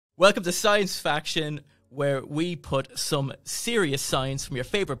Welcome to Science Faction, where we put some serious science from your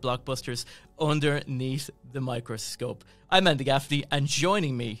favourite blockbusters underneath the microscope. I'm Andy Gaffney, and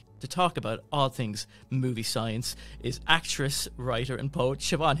joining me to talk about all things movie science is actress, writer and poet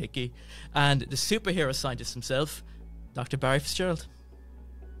Siobhan Hickey, and the superhero scientist himself, Dr. Barry Fitzgerald.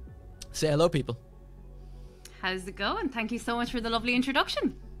 Say hello, people. How's it going? Thank you so much for the lovely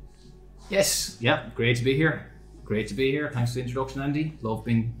introduction. Yes, yeah, great to be here. Great to be here. Thanks for the introduction, Andy. Love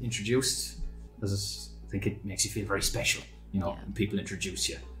being introduced. I think it makes you feel very special, when people introduce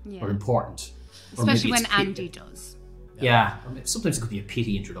you. Or important. Especially when Andy does. Yeah. I mean, sometimes it could be a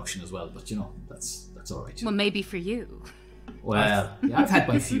pity introduction as well, but that's all right. Well, maybe for you. Well, yeah, I've had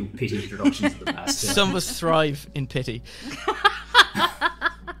my few pity introductions in the past. Some of us thrive in pity.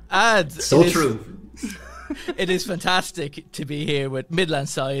 And so true. It is fantastic to be here with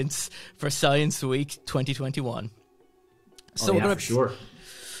Midlands Science for Science Week 2021. So for sure.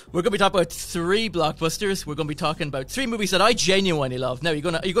 We're going to be talking about 3 blockbusters. We're going to be talking about 3 movies that I genuinely love. Now, you're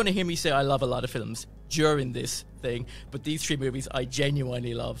going to hear me say I love a lot of films during this thing, but these 3 movies I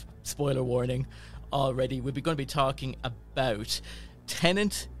genuinely love. Spoiler warning already. We're going to be talking about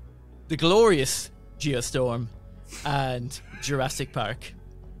Tenet, the glorious Geostorm, and Jurassic Park.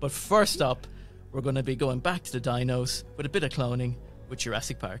 But first up, we're going to be going back to the dinos with a bit of cloning with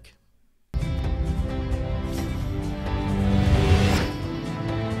Jurassic Park.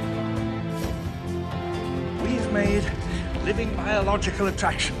 We've made living biological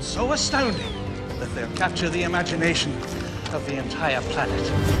attractions so astounding that they'll capture the imagination of the entire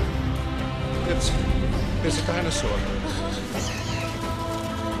planet. It's a dinosaur.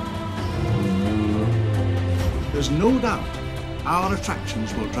 There's no doubt our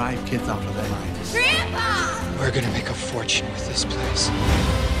attractions will drive kids out of their minds. Grandpa! We're gonna make a fortune with this place.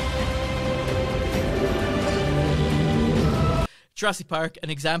 Jurassic Park, an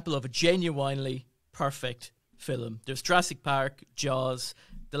example of a genuinely perfect film. There's Jurassic Park, Jaws,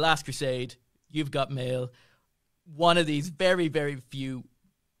 The Last Crusade, You've Got Mail. One of these very, very few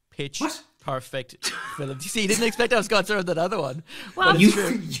pitch perfect films. You see, you didn't expect I was going to throw that other one. Well,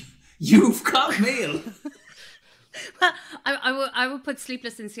 You've Got Mail. Well, I would put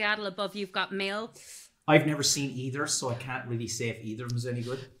Sleepless in Seattle above You've Got Mail. I've never seen either, so I can't really say if either of them is any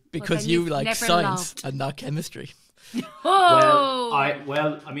good. Because you like science and not chemistry. Oh!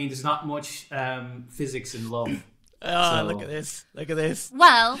 Well, I mean, there's not much physics in love. Oh, look at this. Look at this.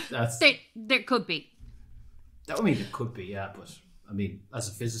 Well, there could be. I mean, it could be, yeah, but I mean, as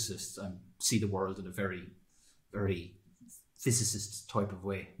a physicist, I see the world in a very, very physicist type of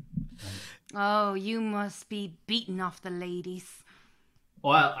way. Oh, you must be beating off the ladies.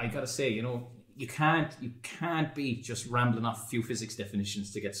 Well, I gotta say, you can't be just rambling off a few physics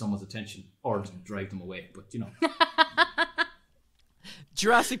definitions to get someone's attention or to drive them away. But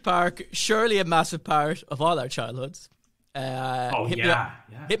Jurassic Park, surely a massive part of all our childhoods.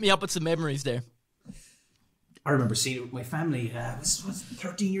 Hit me up with some memories there. I remember seeing it with my family. I was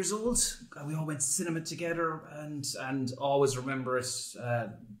 13 years old. We all went to cinema together, and always remember it.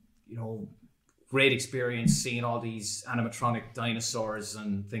 Great experience seeing all these animatronic dinosaurs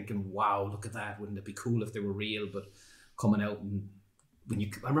and thinking, wow, look at that. Wouldn't it be cool if they were real? But coming out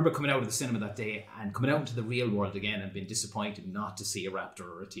I remember coming out of the cinema that day and coming out into the real world again and being disappointed not to see a raptor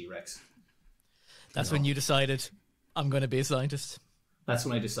or a T-Rex. That's when you decided, I'm going to be a scientist. That's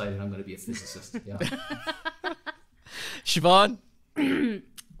when I decided I'm going to be a physicist. Yeah. Siobhan?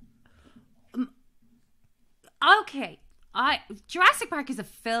 Okay. Jurassic Park as a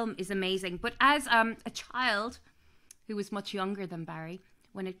film is amazing, but as a child who was much younger than Barry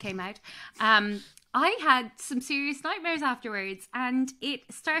when it came out, I had some serious nightmares afterwards, and it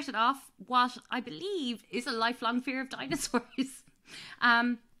started off what I believe is a lifelong fear of dinosaurs.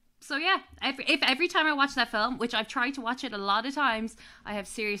 So yeah, every time I watch that film, which I've tried to watch it a lot of times, I have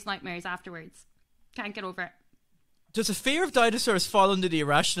serious nightmares afterwards. Can't get over it. Does a fear of dinosaurs fall under the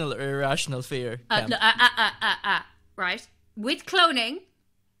irrational or irrational fear? Right. With cloning,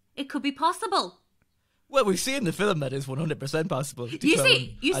 it could be possible. Well, we see in the film that is 100% possible to You clone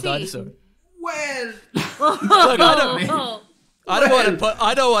see. a dinosaur. Well, Look,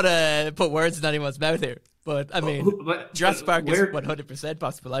 I don't want to put words in anyone's mouth here, but I mean, Jurassic Park is 100%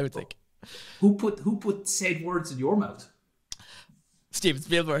 possible, I would think. Who put said words in your mouth? Steven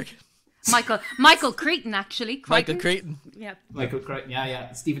Spielberg. Michael Crichton, actually. Michael Crichton. Yeah. Michael Crichton,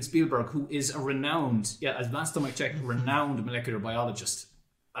 yeah. Steven Spielberg, who is a renowned, as last time I checked, renowned molecular biologist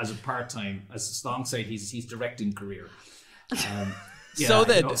as a part-time, as alongside his directing career. So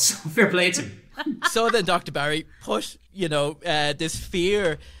fair play to him. So then, Dr. Barry, put, this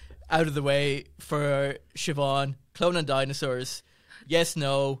fear out of the way for Siobhan, cloning dinosaurs. Yes,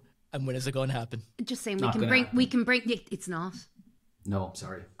 no, And when is it going to happen? Just saying, Not gonna happen. we can bring. It's not. No, I'm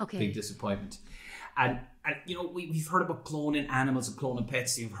sorry. Okay. Big disappointment. And we've heard about cloning animals and cloning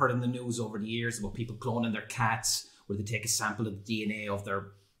pets. You've heard in the news over the years about people cloning their cats, where they take a sample of the DNA of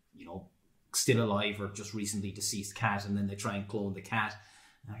their, still alive or just recently deceased cat, and then they try and clone the cat.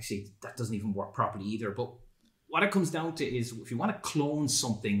 And actually, that doesn't even work properly either. But what it comes down to is, if you want to clone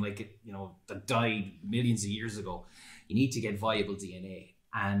something like that died millions of years ago, you need to get viable DNA.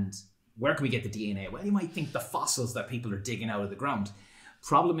 And where can we get the DNA? Well, you might think the fossils that people are digging out of the ground.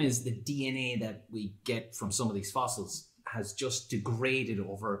 Problem is, the DNA that we get from some of these fossils has just degraded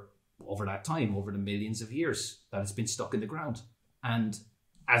over that time, over the millions of years that it's been stuck in the ground. And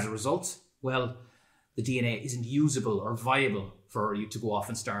as a result, well, the DNA isn't usable or viable for you to go off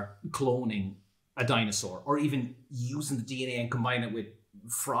and start cloning a dinosaur, or even using the DNA and combine it with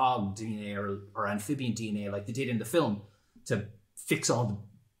frog DNA or amphibian DNA like they did in the film to fix all the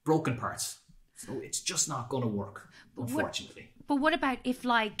broken parts. So it's just not going to work, unfortunately. But what about if,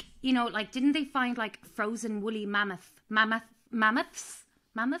 didn't they find frozen woolly mammoths?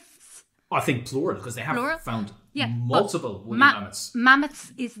 I think plural, because they have found multiple woolly mammoths.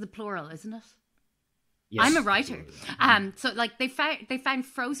 Mammoths is the plural, isn't it? Yes. I'm a writer. So they found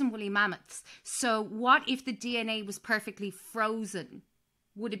frozen woolly mammoths. So what if the DNA was perfectly frozen?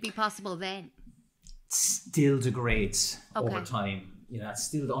 Would it be possible then? Still degrades over time. It's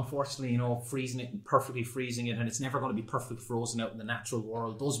still, unfortunately, freezing it and perfectly freezing it, and it's never going to be perfectly frozen out in the natural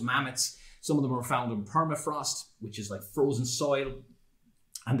world. Those mammoths, some of them were found in permafrost, which is like frozen soil,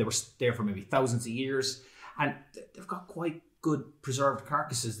 and they were there for maybe thousands of years, and they've got quite good preserved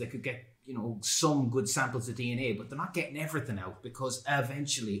carcasses. They could get, some good samples of DNA, but they're not getting everything out, because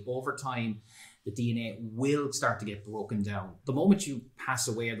eventually, over time, the DNA will start to get broken down. The moment you pass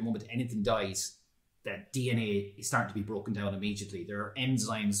away, or the moment anything dies, that DNA is starting to be broken down immediately. There are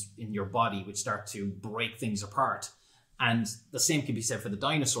enzymes in your body which start to break things apart. And the same can be said for the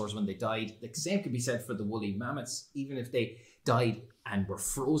dinosaurs when they died. The same can be said for the woolly mammoths. Even if they died and were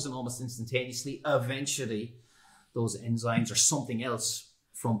frozen almost instantaneously, eventually those enzymes or something else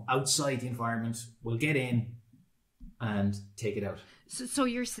from outside the environment will get in and take it out. So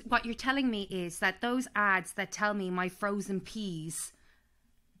what you're telling me is that those ads that tell me my frozen peas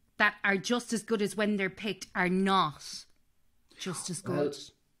that are just as good as when they're picked are not just as good.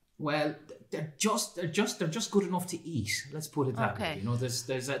 Well, they're just good enough to eat. Let's put it that way.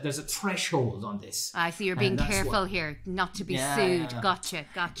 There's a threshold on this. I see you're being careful here, not to be sued. Yeah.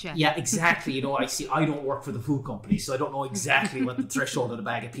 Gotcha. Yeah, exactly. I don't work for the food company, so I don't know exactly what the threshold of a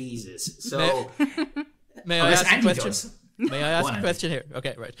bag of peas is. So, may I ask a question? May I ask a question here?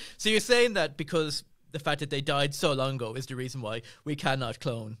 Okay, right. So you're saying that because the fact that they died so long ago is the reason why we cannot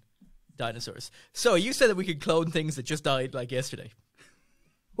clone dinosaurs. So you said that we could clone things that just died like yesterday.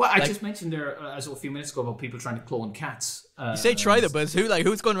 Well, I just mentioned there as a few minutes ago about people trying to clone cats. You say try them, but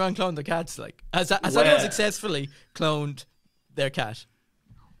who's going around cloning the cats? Has anyone successfully cloned their cat?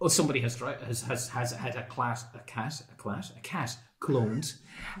 Oh, somebody has tried. Has had a cat cloned,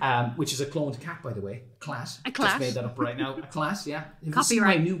 which is a cloned cat, by the way. A clat. Just made that up right now. A clat, yeah.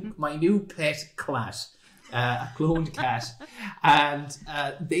 Copyright. My new pet clat. A cloned cat, and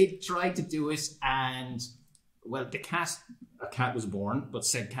they tried to do it, and well, a cat was born, but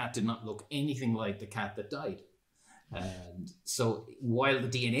said cat did not look anything like the cat that died. And so while the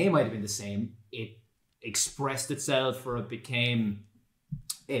DNA might have been the same, it expressed itself, or it became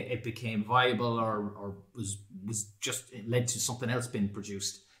viable, or was just, it led to something else being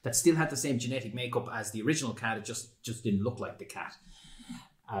produced that still had the same genetic makeup as the original cat. It just didn't look like the cat.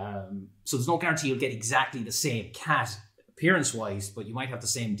 So there's no guarantee you'll get exactly the same cat appearance-wise, but you might have the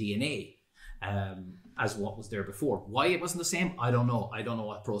same DNA as what was there before. Why it wasn't the same, I don't know. I don't know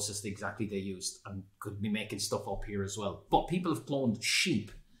what process exactly they used. I could be making stuff up here as well. But people have cloned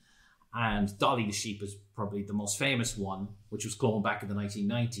sheep, and Dolly the sheep is probably the most famous one, which was cloned back in the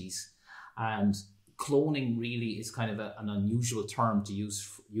 1990s. And cloning really is kind of an unusual term to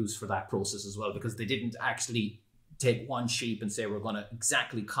use for that process as well, because they didn't actually take one sheep and say we're going to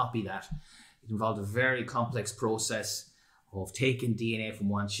exactly copy that. It involved a very complex process of taking DNA from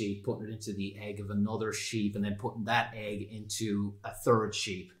one sheep, putting it into the egg of another sheep, and then putting that egg into a third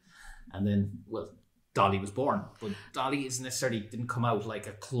sheep. And then, well, Dolly was born. But Dolly didn't come out like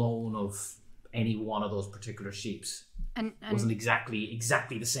a clone of any one of those particular sheeps. And it wasn't exactly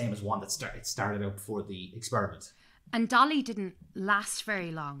the same as one that started out before the experiment. And Dolly didn't last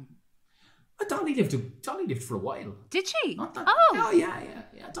very long. Dolly lived for a while. Did she? Oh, yeah.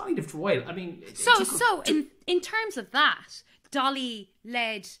 Dolly lived for a while. I mean, in terms of that, Dolly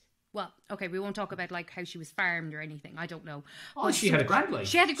led Well, okay, we won't talk about like how she was farmed or anything. I don't know. Oh, But she had a grand life.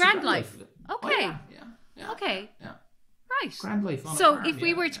 She had a grand life. Oh, Okay. yeah. Okay. Yeah. Right. Grand life on a So farm, if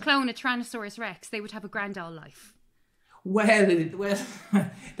we yeah, were to yeah. clone a Tyrannosaurus Rex, they would have a grand old life. Well,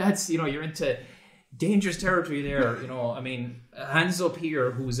 that's, you're into dangerous territory there. I mean, hands up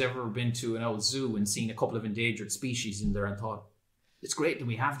here who's ever been to an old zoo and seen a couple of endangered species in there and thought, it's great that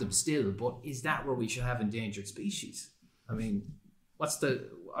we have them still, but is that where we should have endangered species? I mean,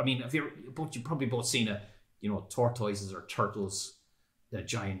 you've probably both seen tortoises or turtles, the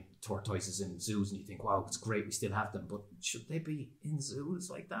giant tortoises in zoos, and you think, wow, it's great, we still have them, but should they be in zoos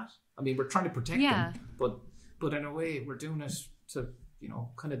like that? I mean, we're trying to protect them, but in a way, we're doing it to,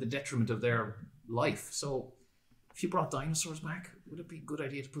 kind of the detriment of their life. So if you brought dinosaurs back, would it be a good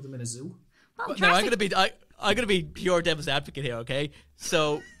idea to put them in a zoo? Well, No, I'm gonna be pure devil's advocate here, okay?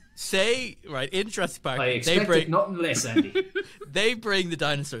 So say in Jurassic Park, I expected nothing less, Andy. they bring the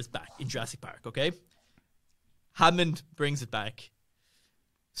dinosaurs back in Jurassic Park, okay? Hammond brings it back.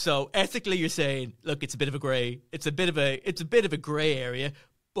 So ethically, you're saying, look, it's a bit of a grey area,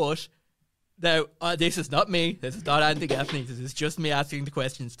 but now this is not me. This is not Andy Gaffney. This is just me asking the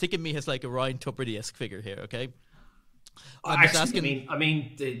questions. Think of me as like a Ryan Tubridy-esque figure here, okay?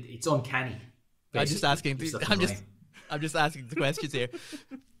 It's uncanny. I'm just asking. Basically. I'm just asking the questions here.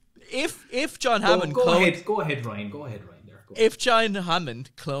 If John Go Hammond ahead, Ryan. Go ahead. There. Go if John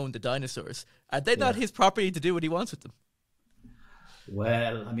Hammond cloned the dinosaurs, are they not his property to do what he wants with them?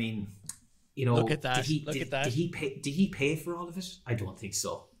 Well, I mean, look at that. Did he pay for all of it? I don't think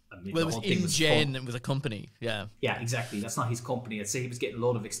so. I mean, Well, it was InGen. It was a company. Yeah. Yeah, exactly. That's not his company. I'd say he was getting a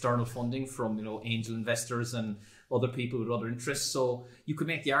lot of external funding from angel investors and other people with other interests. So you could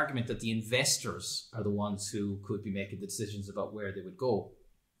make the argument that the investors are the ones who could be making the decisions about where they would go,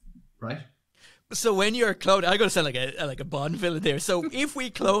 right? So when you're cloned, I'm going to sound like a Bond villain there. So if we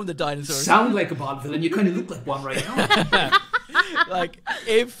clone the dinosaurs, sound like a Bond villain. You kind of look like one right now. like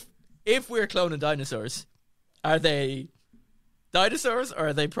if we're cloning dinosaurs, are they dinosaurs or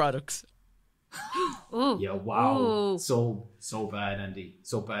are they products? Oh, yeah! Wow, Ooh. so bad, Andy.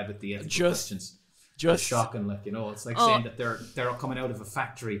 So bad with the ethical questions. Just shocking, it's like saying that they're coming out of a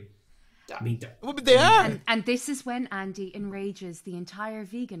factory. I mean, but they are. And this is when Andy enrages the entire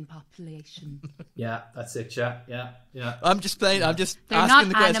vegan population. Yeah, that's it. Yeah. I'm just playing. I'm just They're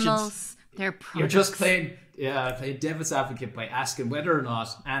asking not the animals. questions. They're products. You're just playing devil's advocate by asking whether or not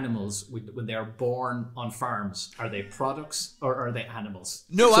animals, when they're born on farms, are they products or are they animals?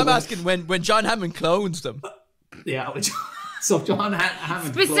 No, I'm asking when John Hammond clones them. Yeah. So John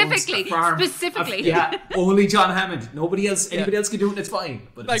Hammond specifically. Only John Hammond. Nobody else. Anybody else can do it. It's fine.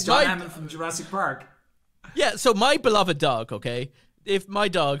 But it's John Hammond from Jurassic Park. Yeah. So my beloved dog. Okay, if my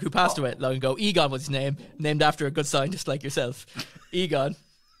dog who passed away long ago, Egon was his name, named after a good scientist like yourself, Egon.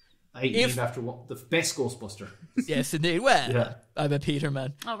 Named after the best Ghostbuster. Yes, indeed. Well, I'm a Peter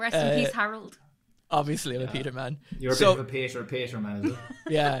man. Oh, rest in peace, Harold. Obviously, I'm a Peter man. You're a bit of a Peter man, is it?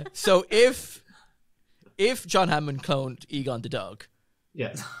 Yeah. So if John Hammond cloned Egon the dog,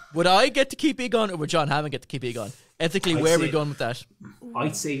 would I get to keep Egon or would John Hammond get to keep Egon? Ethically, where are we going with that?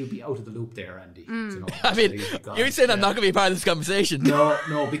 I'd say you'd be out of the loop there, Andy. I mean, you're saying I'm not going to be a part of this conversation.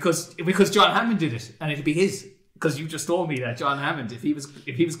 No, because John Hammond did it, and it'd be his. Because you just told me that John Hammond, if he was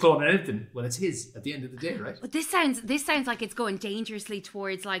cloning anything, well, it's his at the end of the day, right? But this sounds like it's going dangerously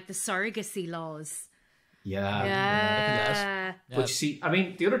towards like the surrogacy laws. Yeah. But you see, I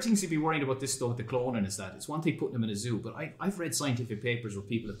mean, the other things you'd be worried about this though with the cloning is that it's one thing putting them in a zoo, but I've read scientific papers where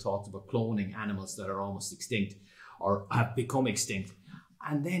people have talked about cloning animals that are almost extinct or have become extinct,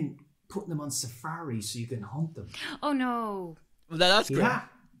 and then putting them on safari so you can hunt them. Oh no! Well, that's great. Yeah.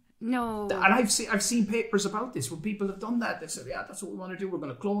 No. And I've seen papers about this where people have done that. They said, yeah, that's what we want to do. We're going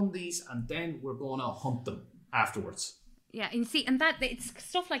to clone these and then we're going to hunt them afterwards. Yeah, and that it's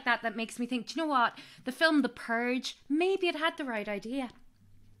stuff like that makes me think, do you know what? The film The Purge, maybe it had the right idea.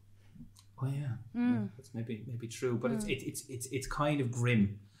 Oh yeah, yeah, that's maybe true, but it's kind of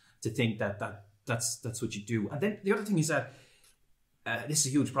grim to think that's what you do. And then the other thing is that this is a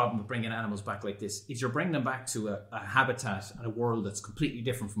huge problem with bringing animals back like this. Is you're bringing them back to a habitat and a world that's completely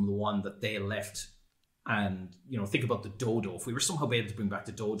different from the one that they left. And think about the dodo. If we were somehow able to bring back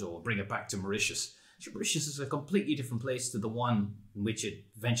the dodo and bring it back to Mauritius. Mauritius is a completely different place to the one in which it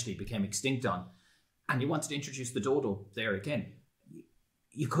eventually became extinct on. And you wanted to introduce the dodo there again.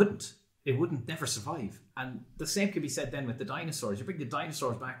 You couldn't. It wouldn't never survive. And the same could be said then with the dinosaurs. You bring the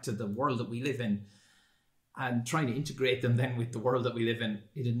dinosaurs back to the world that we live in and trying to integrate them then with the world that we live in,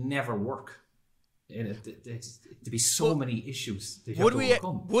 it'd never work. There'd be so many issues that you Would have to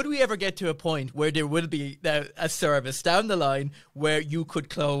overcome. would we ever get to a point where there will be a service down the line where you could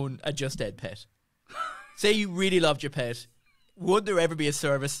clone a just dead pet? Say you really loved your pet. Would there ever be a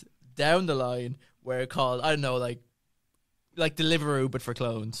service down the line where called, I don't know, like Deliveroo but for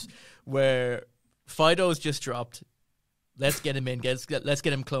clones, where Fido's just dropped, let's get him in, let's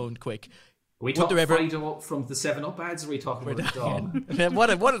get him cloned quick. Are we talking Fido from the 7-Up ads, or are we talking about the dog?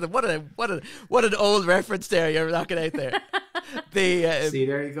 what an old reference there you're knocking out there. See,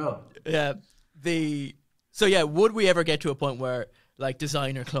 there you go. Yeah. So yeah, would we ever get to a point where like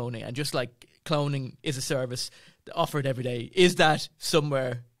designer cloning and just like cloning is a service offered every day? Is that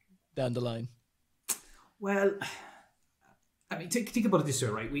somewhere down the line? Well, I mean, think about it this way,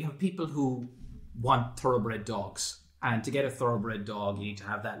 right? We have people who want thoroughbred dogs. And to get a thoroughbred dog, you need to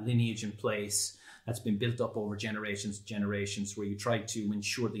have that lineage in place that's been built up over generations, where you try to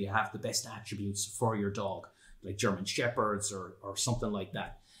ensure that you have the best attributes for your dog, like German Shepherds or something like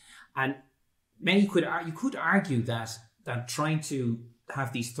that. And you could argue that trying to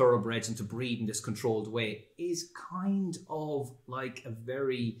have these thoroughbreds and to breed in this controlled way is kind of like a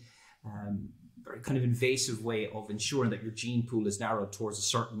very kind of invasive way of ensuring that your gene pool is narrowed towards a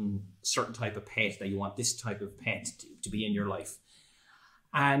certain type of pet, that you want this type of pet to be in your life.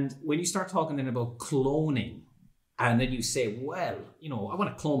 And when you start talking then about cloning, and then you say, well, I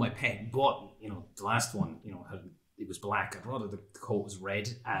want to clone my pet, but the last one, it was black. I'd rather the coat was red,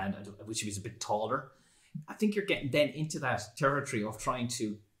 and I wish he was a bit taller. I think you're getting then into that territory of trying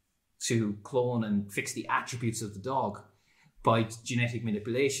to clone and fix the attributes of the dog by genetic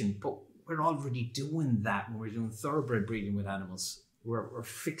manipulation. But we're already doing that when we're doing thoroughbred breeding with animals. We're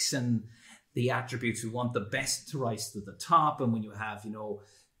fixing the attributes. We want the best to rise to the top. And when you have,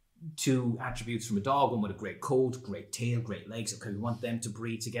 two attributes from a dog, one with a great coat, great tail, great legs, okay, we want them to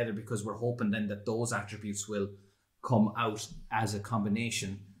breed together because we're hoping then that those attributes will come out as a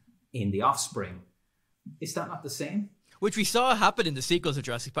combination in the offspring. Is that not the same? Which we saw happen in the sequels of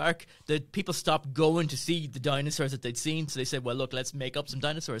Jurassic Park, that people stopped going to see the dinosaurs that they'd seen. So they said, well, look, let's make up some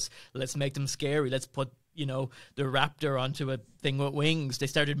dinosaurs. Let's make them scary. Let's put, the raptor onto a thing with wings. They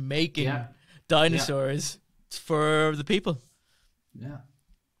started making dinosaurs for the people. Yeah.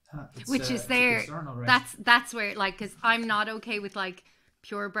 Which is there. That's where, like, because I'm not okay with, like,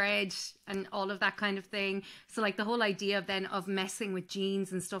 purebred and all of that kind of thing. So like the whole idea of messing with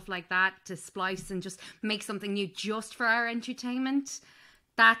genes and stuff like that to splice and just make something new just for our entertainment,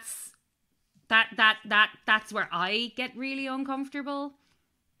 that's where I get really uncomfortable.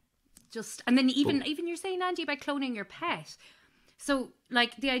 And then even you're saying, Andy, about cloning your pet. So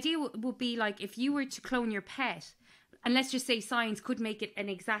like the idea would be like if you were to clone your pet, and let's just say science could make it an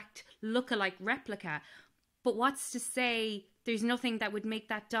exact look-alike replica, but what's to say there's nothing that would make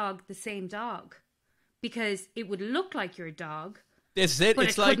that dog the same dog, because it would look like your dog. This is it. But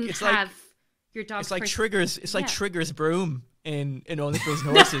it's it like have your dog's. It's like Trigger's. It's like Trigger's broom in Only Fools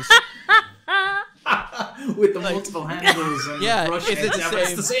and Horses. With the multiple handles and brushes.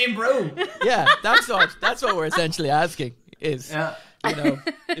 It's the same broom. Yeah, that's what we're essentially asking. Is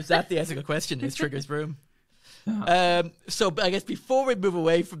is that the ethical question? Is Trigger's broom? So I guess before we move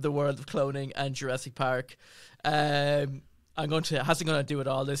away from the world of cloning and Jurassic Park, Hassan going to do with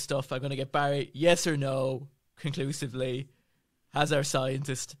all this stuff. I'm going to get Barry, yes or no, conclusively, as our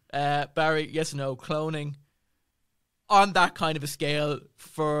scientist. Barry, yes or no, cloning on that kind of a scale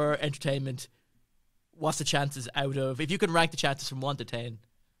for entertainment, what's the chances out of, if you can rank the chances from 1 to 10,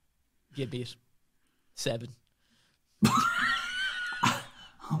 give me it 7.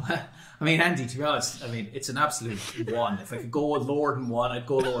 I mean, Andy, to be honest, it's an absolute 1. If I could go lower than 1, I'd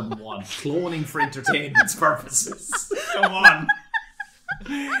go lower than 1. Cloning for entertainment's purposes. Come on.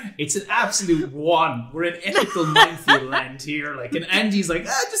 It's an absolute 1. We're in ethical minefield land here. Like, and Andy's like,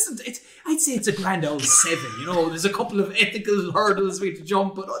 I'd say it's a grand old 7. There's a couple of ethical hurdles we have to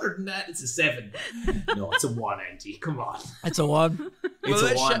jump, but other than that, it's a 7. No, it's a 1, Andy. Come on. It's a 1. It's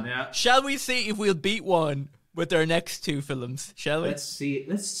a 1, yeah. Shall we see if we'll beat 1 with our next 2 films, shall we? Let's see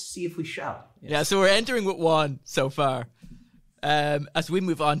if we shall. Yes. Yeah, so we're entering with 1 so far. As we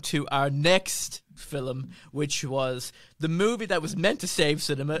move on to our next film, which was the movie that was meant to save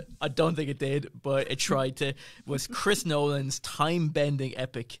cinema. I don't think it did, but it tried to. Was Chris Nolan's time-bending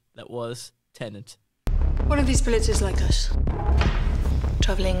epic that was Tenet. One of these bullets is like us,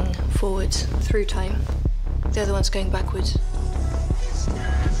 travelling forwards through time. The other one's going backwards.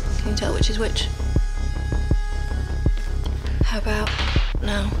 Can you tell which is which? How about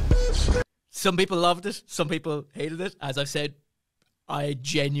now? Some people loved it, some people hated it. As I've said, I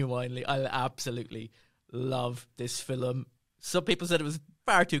absolutely love this film. Some people said it was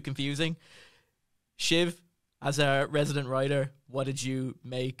far too confusing. Shiv, as a resident writer, what did you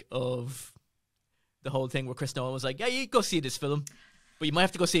make of the whole thing where Chris Nolan was like, yeah, you go see this film, but you might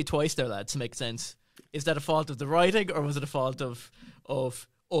have to go see it twice there, lad, to make sense? Is that a fault of the writing, or was it a fault of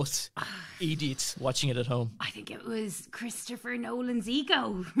us idiots watching it at home? I think it was Christopher Nolan's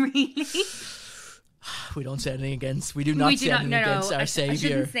ego, really. We don't say anything against. We do not say anything against our savior. I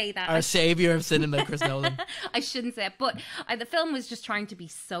shouldn't say that. Our savior of cinema, Chris Nolan. I shouldn't say it, but the film was just trying to be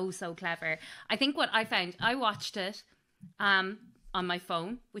so clever. I think what I found, I watched it on my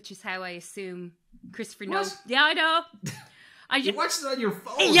phone, which is how I assume Christopher Nolan. Yeah, I know. You watched it on your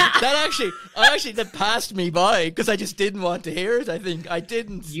phone? Yeah. That passed me by because I just didn't want to hear it. I think I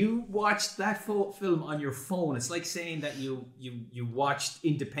didn't. You watched that film on your phone. It's like saying that you watched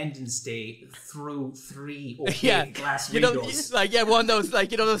Independence Day through 3 glass windows. One of those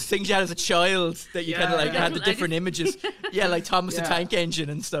those things you had as a child that you kind of had the different images. Yeah, like Thomas the Tank Engine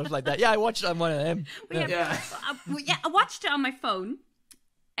and stuff like that. Yeah, I watched it on one of them. I watched it on my phone.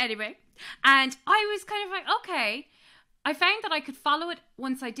 Anyway, and I was kind of like, okay. I found that I could follow it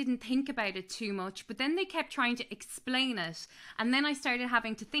once I didn't think about it too much, but then they kept trying to explain it, and then I started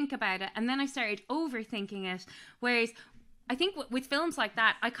having to think about it, and then I started overthinking it. Whereas I think with films like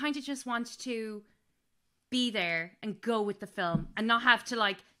that, I kind of just want to be there and go with the film and not have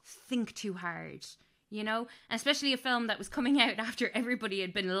to think too hard, you know? And especially a film that was coming out after everybody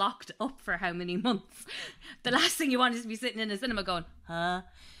had been locked up for how many months. The last thing you want is to be sitting in a cinema going, huh?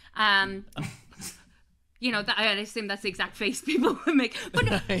 You know, I assume that's the exact face people would make. But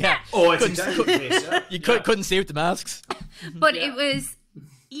no, Oh, it's exactly the face, You couldn't see with the masks. But it was,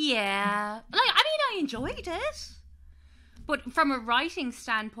 I enjoyed it. But from a writing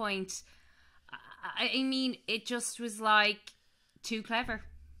standpoint, I mean, it just was too clever.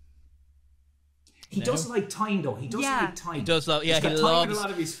 He does like time, though. He does like time. He does love. He's got time in a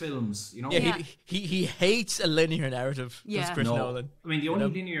lot of his films. You know. Yeah, he hates a linear narrative. Yeah. Chris Nolan. I mean, the only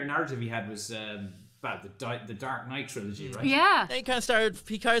linear narrative he had was the Dark Knight trilogy, right? Yeah. And he kind of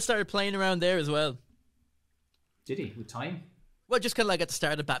started playing around there as well. Did he with time? Well, just kind of at the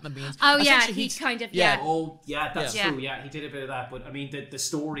start of Batman Begins. Oh yeah, he kind of Oh yeah, that's true. Yeah, he did a bit of that. But I mean, the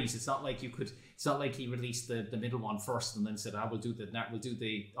stories. It's not like It's not like he released the middle one first and then said, we'll do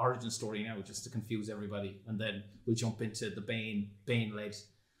the origin story now just to confuse everybody, and then we'll jump into the Bane-led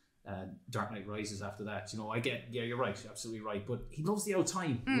Dark Knight Rises after that. You know, you're right, absolutely right. But he loves the old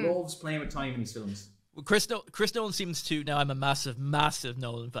time. He loves playing with time in his films. Well, Chris Nolan seems to, now I'm a massive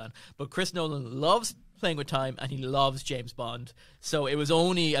Nolan fan, but Chris Nolan loves playing with time and he loves James Bond. So it was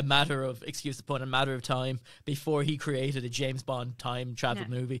only a matter of, excuse the pun, a matter of time before he created a James Bond time travel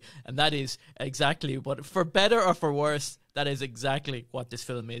movie. And that is exactly what, for better or for worse, that is exactly what this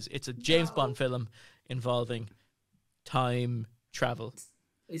film is. It's a James Bond film involving time travel.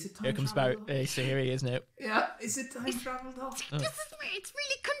 Is it time here comes travel? Barry. So here he is now. Yeah, is it time travel though? This is where it's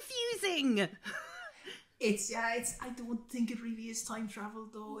really confusing. I don't think it really is time travel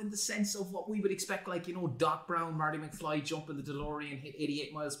though, in the sense of what we would expect, Doc Brown, Marty McFly jump in the DeLorean, hit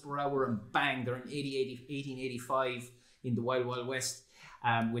 88 miles per hour, and bang, they're in 1885 in the Wild Wild West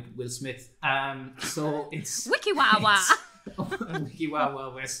with Will Smith. So it's Wiki Wawa. Wiki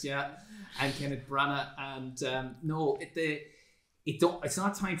Wild West, yeah, and Kenneth Branagh, and it's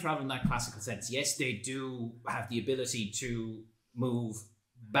not time travel in that classical sense. Yes, they do have the ability to move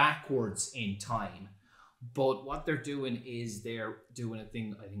backwards in time. But what they're doing is they're doing a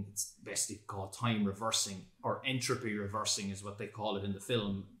thing, I think it's best called time reversing, or entropy reversing is what they call it in the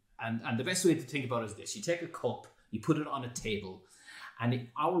film. And the best way to think about it is this. You take a cup, you put it on a table, and in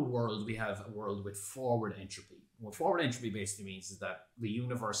our world, we have a world with forward entropy. What forward entropy basically means is that the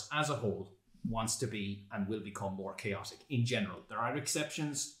universe as a whole wants to be and will become more chaotic in general. There are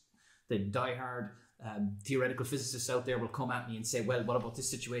exceptions. The diehard theoretical physicists out there will come at me and say, well, what about this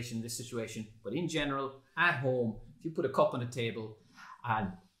situation? But in general, at home, if you put a cup on a table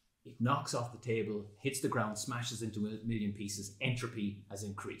and it knocks off the table, hits the ground, smashes into a million pieces, entropy has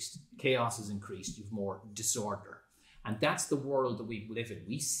increased. Chaos has increased. You've more disorder. And that's the world that we live in.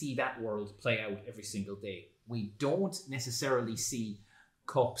 We see that world play out every single day. We don't necessarily see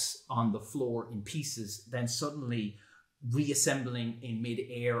cups on the floor in pieces, then suddenly reassembling in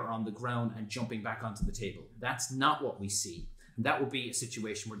mid-air or on the ground and jumping back onto the table. That's not what we see. And that would be a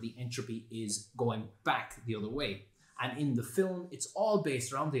situation where the entropy is going back the other way. And in the film, it's all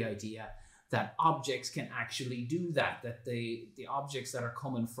based around the idea that objects can actually do that the objects that are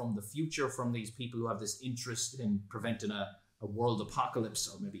coming from the future, from these people who have this interest in preventing a world apocalypse,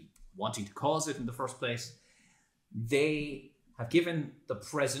 or maybe wanting to cause it in the first place, they have given the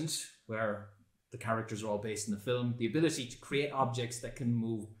present, where the characters are all based in the film, the ability to create objects that can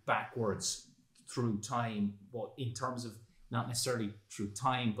move backwards through time, but in terms of not necessarily through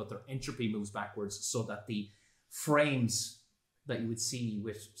time, but their entropy moves backwards, so that the frames that you would see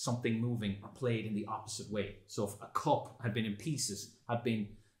with something moving are played in the opposite way. So if a cup had been in pieces, had been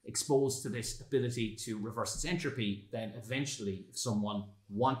exposed to this ability to reverse its entropy, then eventually if someone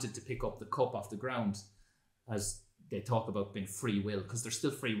wanted to pick up the cup off the ground, as they talk about being free will, because there's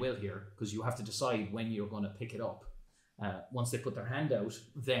still free will here, because you have to decide when you're going to pick it up. Once they put their hand out,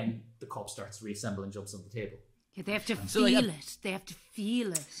 then the cup starts to reassemble and jumps on the table. Yeah, they have to feel it. They have to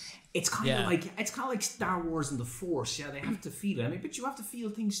feel it. It's kind of like Star Wars and the Force. Yeah, they have to feel it. I mean, but you have to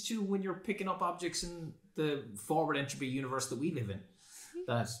feel things too when you're picking up objects in the forward entropy universe that we live in.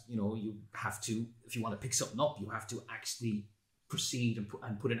 That, you know, you have to, if you want to pick something up, you have to actually proceed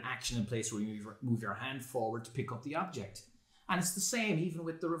and put an action in place where you move your hand forward to pick up the object. And it's the same even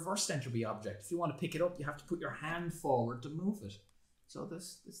with the reversed entropy object. If you want to pick it up, you have to put your hand forward to move it. So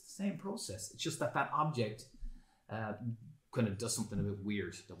it's the same process. It's just that object kind of does something a bit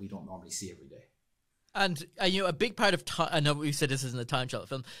weird that we don't normally see every day. And you know, a big part of I know we said this isn't a time travel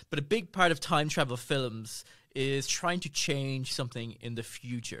film, but a big part of time travel films is trying to change something in the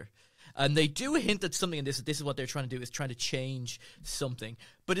future. And they do hint at something in this. This is what they're trying to do, is trying to change something.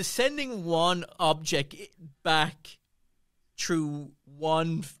 But is sending one object back through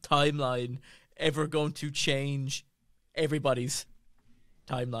one timeline ever going to change everybody's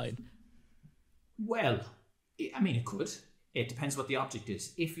timeline? Well, I mean, it could. It depends what the object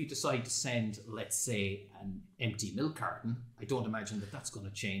is. If you decide to send, let's say, an empty milk carton, I don't imagine that that's going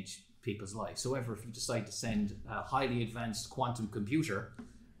to change people's lives. However, if you decide to send a highly advanced quantum computer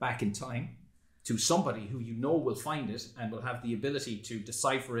back in time to somebody who you know will find it and will have the ability to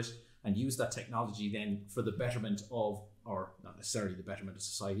decipher it and use that technology then for the betterment of, or not necessarily the betterment of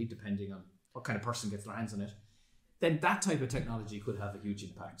society, depending on what kind of person gets their hands on it, then that type of technology could have a huge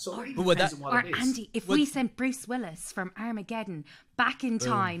impact. So it really depends on what it is. Andy, if we sent Bruce Willis from Armageddon back in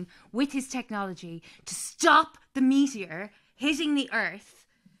time with his technology to stop the meteor hitting the Earth,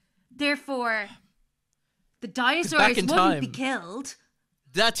 therefore the dinosaurs wouldn't be killed.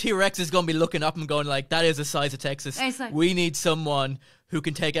 That T-Rex is going to be looking up and going like, that is the size of Texas. Like, we need someone who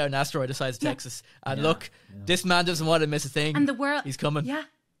can take out an asteroid the size of Texas. And this man doesn't want to miss a thing. And the world... He's coming. Yeah.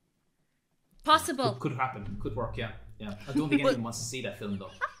 Possible. Could happen. Could work, yeah. I don't think anyone wants to see that film,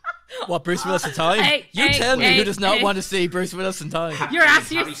 though. What, Bruce Willis in time? Tell me who does not want to see Bruce Willis in time. You're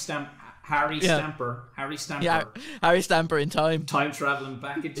asking... Harry Stamper. Yeah, Harry Stamper in time. Time traveling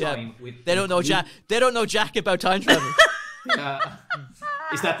back in time. They don't know jack about time travel.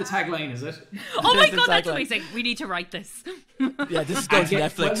 Is that the tagline, is it? Oh my god, that's amazing. We need to write this. Yeah, this is going to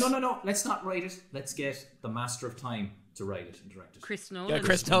Netflix. Well, no. Let's not write it. Let's get the master of time to write it and direct it. Chris Nolan. Yeah,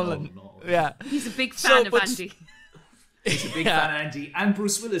 Chris Nolan. No. Yeah. He's a big fan of Andy. He's a big fan of Andy and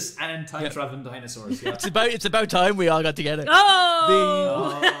Bruce Willis and time-traveling dinosaurs. Yeah. It's about time we all got together. Hey,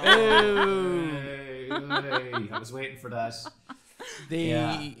 I was waiting for that.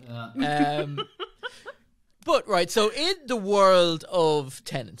 But right, so in the world of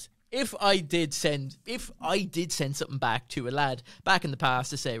Tenet, if I did send something back to a lad back in the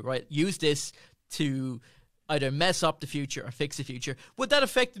past to say, right, use this to either mess up the future or fix the future, would that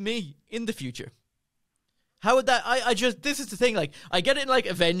affect me in the future? How would that? This is the thing. Like, I get it in like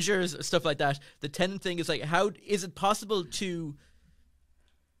Avengers or stuff like that. The Tenet thing is like, how is it possible to?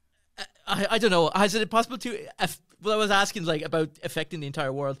 I don't know. Is it possible to? Well, I was asking like about affecting the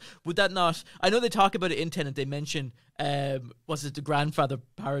entire world. Would that not? I know they talk about it in Tenet. They mention, was it the grandfather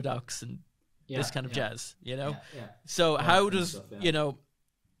paradox and this kind of jazz? You know. Yeah. So how does you know?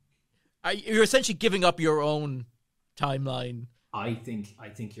 You're essentially giving up your own timeline. I think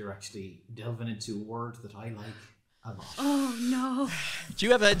you're actually delving into a word that I like a lot. Oh no! Do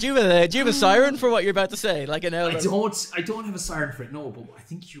you have a siren for what you're about to say? Like an I don't have a siren for it. No, but I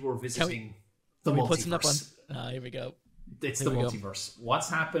think you were visiting the multiverse. Here we go. It's the multiverse. What's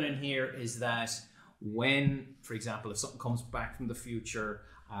happening here is that when, for example, if something comes back from the future,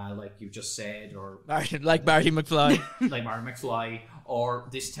 like you just said, or like Marty McFly, or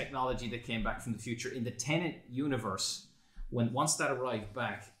this technology that came back from the future in the Tenet universe. Once that arrived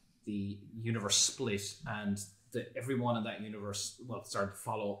back, the universe split, and everyone in that universe started to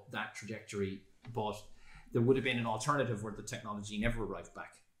follow that trajectory. But there would have been an alternative where the technology never arrived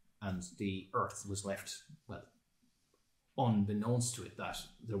back, and the Earth was left, unbeknownst to it, that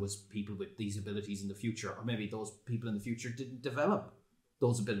there was people with these abilities in the future, or maybe those people in the future didn't develop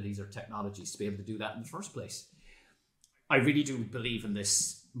those abilities or technologies to be able to do that in the first place. I really do believe in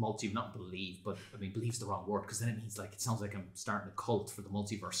this not believe, but I mean, believe's the wrong word, because then it means it sounds like I'm starting a cult for the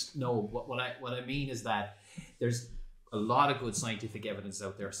multiverse. No, what I mean is that there's a lot of good scientific evidence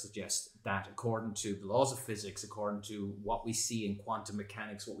out there suggests that according to the laws of physics, according to what we see in quantum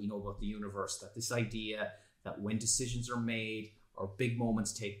mechanics, what we know about the universe, that this idea that when decisions are made or big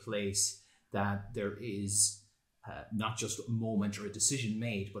moments take place, that there is not just a moment or a decision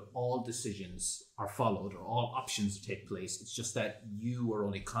made, but all decisions are followed or all options take place. It's just that you are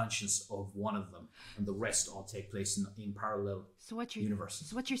only conscious of one of them and the rest all take place in parallel universes.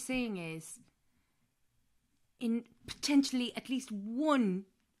 So what you're saying is, in potentially at least one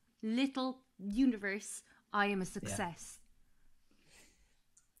little universe, I am a success.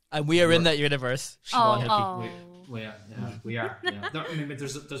 And we are in that universe. Siobhan Hickey. We are. Yeah. I mean,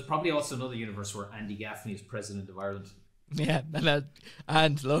 there's probably also another universe where Andy Gaffney is president of Ireland. Yeah,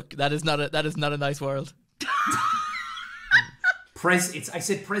 and look, that is not a nice world. I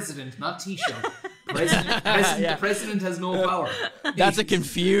said president, not Taoiseach. President. The president has no power. That's a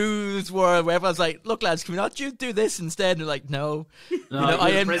confused world where everyone's like, "Look, lads, can we not do this instead?" And they're like, "No,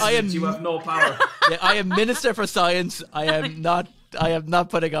 I am. You have no power." Yeah, I am Minister for Science. I am not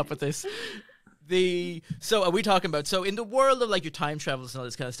putting up with this. So are we talking about, so in the world of like your time travels and all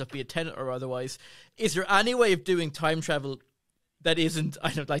this kind of stuff, be it Tenet or otherwise, is there any way of doing time travel that isn't,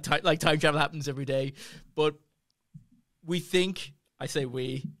 I don't like time travel happens every day, but we think, I say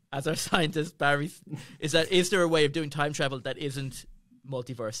we, as our scientist, Barry, is there a way of doing time travel that isn't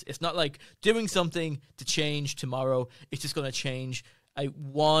multiverse? It's not like doing something to change tomorrow. It's just going to change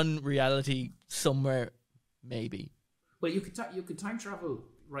one reality somewhere, maybe. Well, you could time travel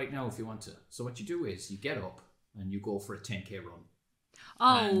right now if you want to. So what you do is you get up and you go for a 10K run.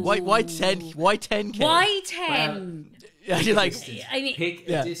 Oh, why 10? Why 10K? Why 10? Well, you're like, pick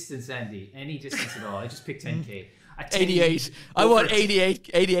a distance, Andy. Any distance at all. I just pick 10K. 88. I want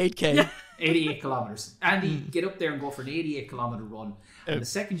 88K. 88 kilometers. Andy, get up there and go for an 88 kilometer run. And the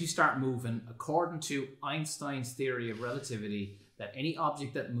second you start moving, according to Einstein's theory of relativity, that any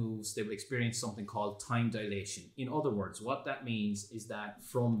object that moves, they will experience something called time dilation. In other words, what that means is that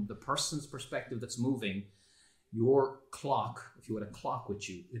from the person's perspective that's moving, your clock, if you had a clock with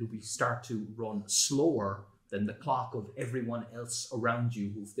you, it'll start to run slower than the clock of everyone else around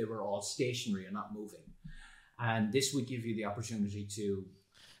you if they were all stationary and not moving. And this would give you the opportunity to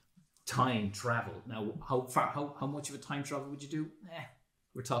time travel. Now, how much of a time travel would you do?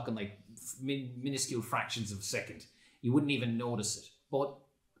 We're talking like minuscule fractions of a second. You wouldn't even notice it. But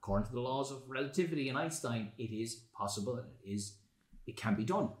according to the laws of relativity and Einstein, it is possible and it can be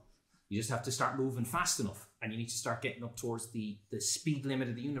done. You just have to start moving fast enough, and you need to start getting up towards the speed limit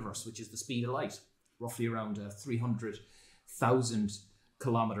of the universe, which is the speed of light, roughly around 300,000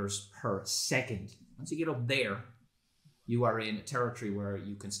 kilometers per second. Once you get up there, you are in a territory where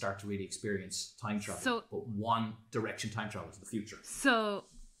you can start to really experience time travel, but one direction time travel to the future. So,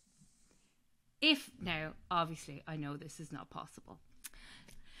 now, obviously, I know this is not possible.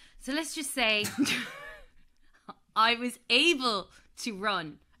 So let's just say I was able to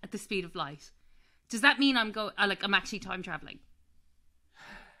run at the speed of light. Does that mean I'm actually time traveling?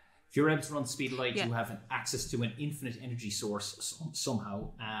 If you're able to run the speed of light, you have access to an infinite energy source somehow.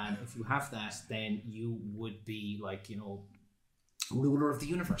 And if you have that, then you would be ruler of the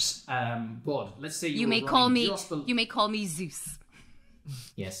universe. But let's say you may call me Zeus.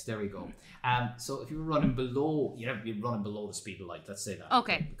 Yes, there we go. So if you were running below, you'd be running below the speed of light. Let's say that.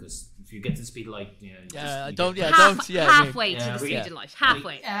 Okay. Because if you get to the speed of light, halfway to the speed of light.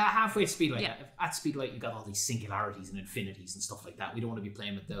 Halfway. Halfway to speed of light. Yeah. At speed of light, you got all these singularities and infinities and stuff like that. We don't want to be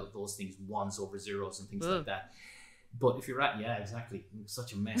playing with those things, ones over zeros and things like that. But if you're at, exactly,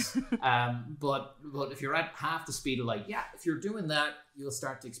 such a mess. But if you're at half the speed of light, if you're doing that, you'll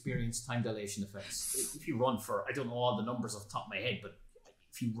start to experience time dilation effects. If you run for, I don't know all the numbers off the top of my head, but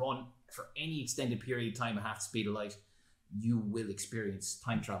if you run for any extended period of time at half the speed of light, you will experience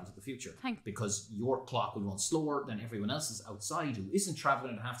time travel to the future. Because your clock will run slower than everyone else's outside who isn't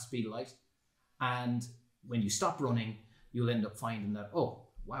traveling at half the speed of light. And when you stop running, you'll end up finding that, oh,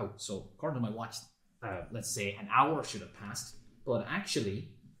 wow, so according to my watch, let's say an hour should have passed, but actually,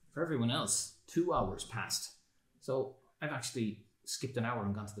 for everyone else, 2 hours passed. So I've actually skipped an hour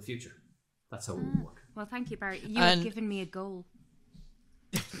and gone to the future. That's how it would work. Well, thank you, Barry. You've given me a goal.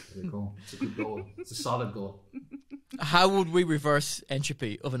 There you go. It's a good goal. It's a solid goal. How would we reverse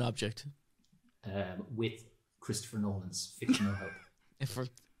entropy of an object? With Christopher Nolan's fictional help.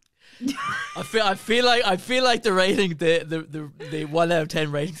 I feel like the rating, the 1 out of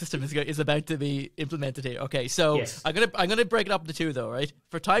 10 rating system is about to be implemented here. Okay, so yes. I'm gonna break it up into two though, right?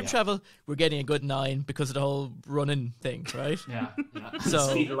 For time travel, we're getting a good 9 because of the whole running thing, right? Yeah. So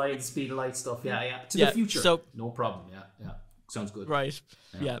speed of light stuff. Yeah. To the future. So no problem. Yeah. Sounds good. Right.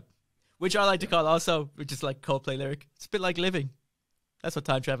 Yeah. which I like to call also, which is like Coldplay lyric. It's a bit like living. That's what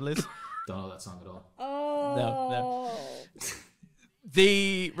time travel is. Don't know that song at all. No.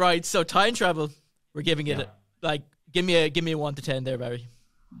 So time travel, we're giving it give me a 1 to 10 there, Barry.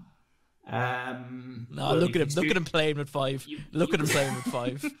 Look at him playing with 5. Look at him playing with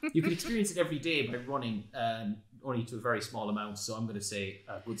 5. You can experience it every day by running only to a very small amount, so I'm going to say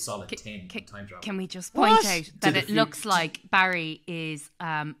a good solid 10 time travel. Can we just point out that it looks like Barry is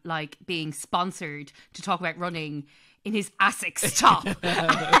like being sponsored to talk about running in his Asics top?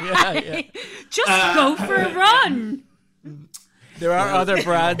 Just go for a run. There are other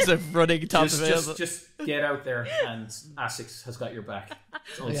brands of running tops available. Just get out there, and Asics has got your back.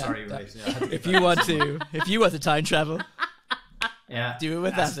 Sorry, right? Yeah, if you want to time travel, do it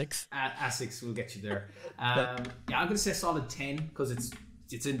with Asics. Asics will get you there. I'm going to say a solid 10 because it's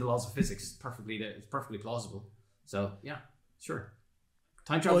in the laws of physics. It's perfectly plausible. So yeah, sure.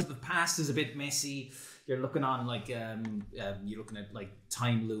 Time travel to the past is a bit messy. You're looking on you're looking at like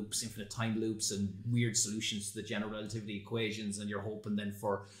time loops, infinite time loops, and weird solutions to the general relativity equations, and you're hoping then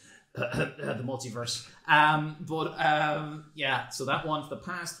for the multiverse. So that one to the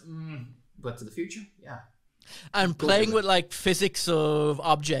past, but to the future, and playing with like physics of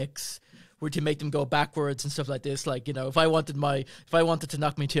objects, where to make them go backwards and stuff like this. Like, you know, if I wanted to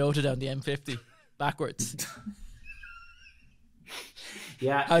knock my Toyota down the M50 backwards.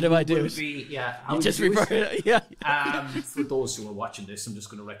 How do I do it? How you just refer it. For those who are watching this, I'm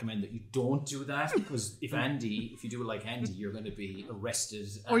just going to recommend that you don't do that, because if you do it like Andy, you're going to be arrested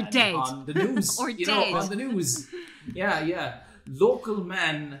or dead on the news. On the news. Local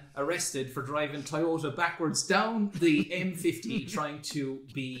man arrested for driving Toyota backwards down the M50, trying to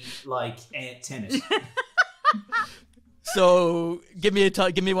be like Tenet. So give me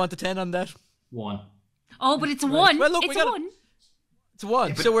 1 to 10 on that. 1. Oh, but it's a 1. Well, look, it's a 1. It's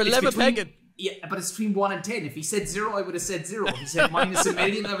 1, so we're level pegging. Yeah, but it's between 1 and 10. If he said 0, I would have said 0. If he said minus a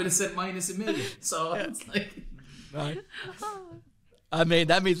million, I would have said minus a million. So it's like... Right. I mean,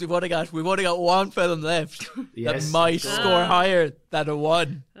 that means we've only got one film left that might score higher than a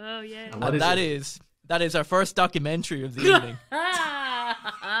 1. Oh, yeah. And that is our first documentary of the evening.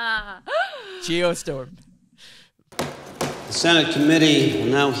 Geostorm. The Senate committee will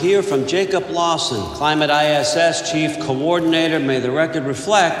now hear from Jacob Lawson, Climate ISS Chief Coordinator. May the record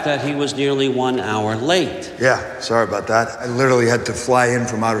reflect that he was nearly 1 hour late. Yeah, sorry about that. I literally had to fly in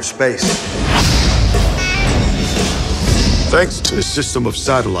from outer space. Thanks to a system of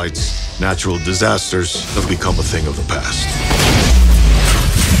satellites, natural disasters have become a thing of the past.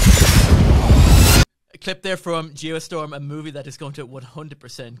 A clip there from Geostorm, a movie that is going to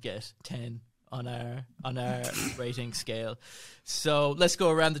 100% get 10 on our rating scale. So let's go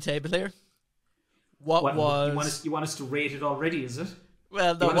around the table here. You want us to rate it already? Is it?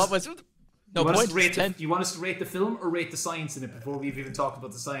 Well, no. You want us to rate the film or rate the science in it before we've even talked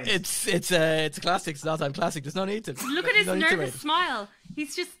about the science? It's a classic. It's an all-time classic. There's no need to. Look at his nervous smile.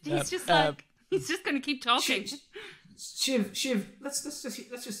 He's just going to keep talking. Shiv, let's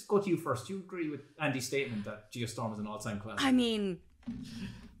just go to you first. Do you agree with Andy's statement that Geostorm is an all-time classic? I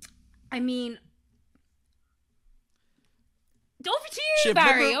mean, over to you, Shiv,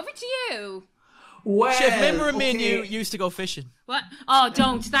 Barry. Over to you. Well, Shiv, remember me and you used to go fishing. What? Oh,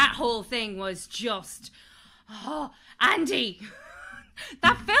 don't. That whole thing was just... Oh, Andy.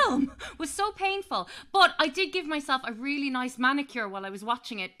 That film was so painful. But I did give myself a really nice manicure while I was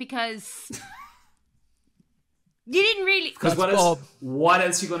watching it because... You didn't really... Because what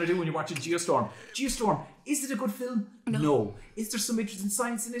else are you going to do when you're watching Geostorm? Geostorm, is it a good film? No. Is there some interesting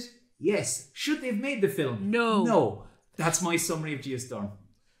science in it? Yes. Should they have made the film? No. That's my summary of Geostorm.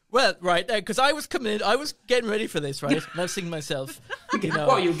 Well, right, because I was getting ready for this, right? And I was thinking to myself, you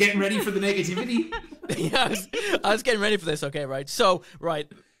were getting ready for the negativity? Yeah, I was getting ready for this, okay, right? So,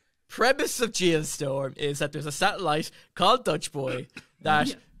 premise of Geostorm is that there's a satellite called Dutch Boy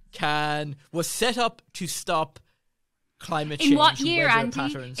that was set up to stop climate change. In what year, weather Andy?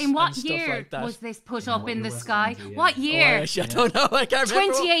 patterns In what and year stuff like that. was this put up in the sky? What year? I don't know. I can't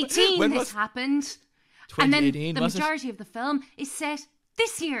remember. 2018 when this happened. 2018, and then the majority of the film is set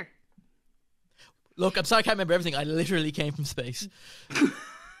this year. Look, I'm sorry I can't remember everything. I literally came from space.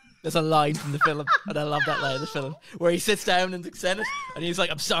 There's a line from the film, and I love that line of the film, where he sits down in the Senate, and he's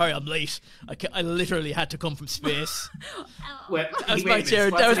like, I'm sorry, I'm late. I literally had to come from space. Well, that was my chair.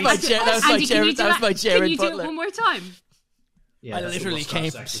 That was my chair. That was my chair. That was my chair. Can you do it one more time? Yeah, I literally came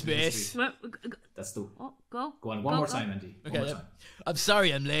from space. That's the... Go on, one more time, Andy. Okay, I'm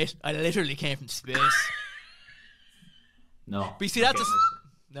sorry I'm late. I literally came from space. No. But you see, that's...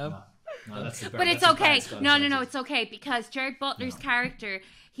 No. No, that's but it's okay. No, it's okay because Jared Butler's character,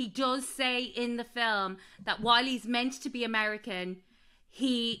 he does say in the film that while he's meant to be American,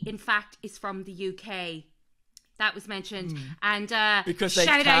 he in fact is from the UK. That was mentioned, and because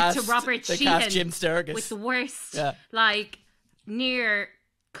shout out to Robert they Sheehan cast Jim Sturgis with the worst, like near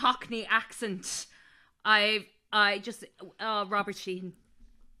Cockney accent. I just Robert Sheehan.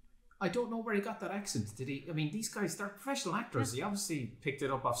 I don't know where he got that accent. Did he? I mean, these guys, they're professional actors. He obviously picked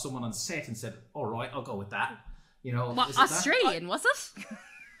it up off someone on set and said, "All right, I'll go with that." You know, what, Australian was it?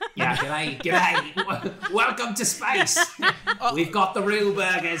 Yeah, g'day. Welcome to space. We've got the real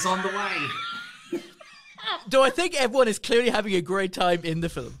burgers on the way. Do I think everyone is clearly having a great time in the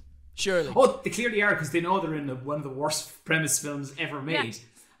film? Surely. Oh, they clearly are because they know they're in one of the worst premise films ever made. Yeah.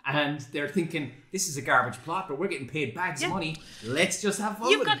 And they're thinking, this is a garbage plot, but we're getting paid bags of money. Let's just have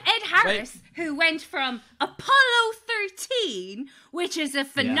fun. You've got Ed Harris, who went from Apollo 13, which is a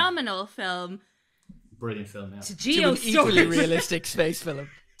phenomenal film. Brilliant film, yeah. To Geostorm. To an equally realistic space film.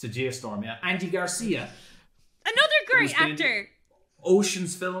 To Geostorm, yeah. Andy Garcia. Another great actor.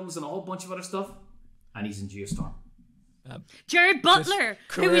 Ocean's films and a whole bunch of other stuff. And he's in Geostorm. Jared Butler,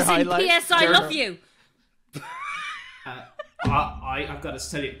 who is in P.S. I Love You. I've got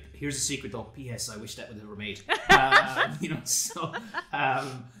to tell you, here's a secret though. P.S. I wish that would have never made.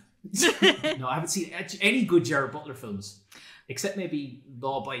 No, I haven't seen any good Jared Butler films, except maybe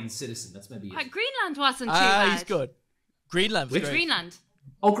Law Abiding Citizen. That's maybe it. Greenland wasn't too bad. He's good. Greenland was great. Greenland.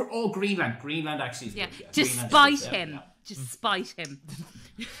 Oh, Greenland. Greenland actually is good. Yeah. Despite him. Despite him.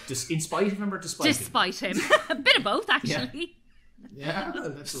 Just in spite of him or despite him? Despite him. A bit of both, actually. Yeah,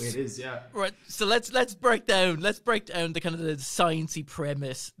 that's the way it is. Yeah. Right. So let's break down the kind of the sciencey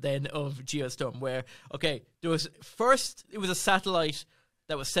premise then of Geostorm, where it was a satellite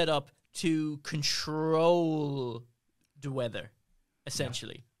that was set up to control the weather,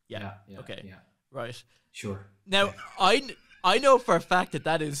 essentially. Yeah. Okay. Yeah. Right. Sure. Now I know for a fact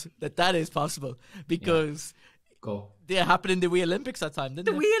that is possible because they happened in the Wii Olympics that time, didn't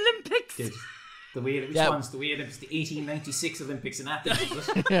they? The Wii Olympics. The Wii Olympics, the 1896 Olympics in Athens, was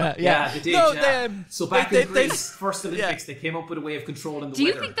it? yeah, they did. So back in Greece, first Olympics, they came up with a way of controlling the weather. Do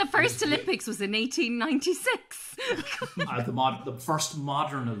you think the first Olympics was in 1896? The first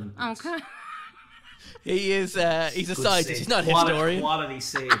modern Olympics. Okay. He's a scientist. He's not a historian. Quality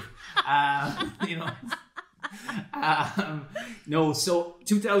save. No, so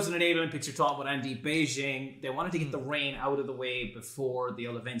 2008 Olympics, you're talking about Andy, Beijing. They wanted to get the rain out of the way before the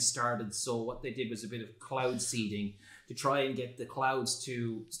event started. So what they did was a bit of cloud seeding to try and get the clouds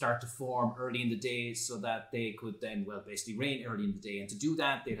to start to form early in the day so that they could then, basically rain early in the day. And to do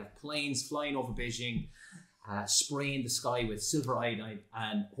that, they'd have planes flying over Beijing, spraying the sky with silver iodine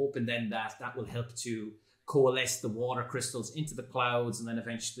and hoping then that will help to coalesce the water crystals into the clouds, and then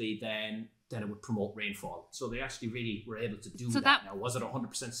eventually then it would promote rainfall. So they actually really were able to do that. Now, was it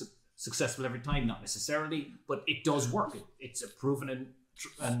 100% successful every time? Not necessarily, but it does work. It's a proven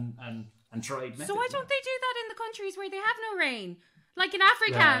and tried method. So why don't they do that in the countries where they have no rain? Like in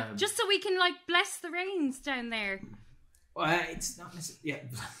Africa, just so we can bless the rains down there. It's not necessarily.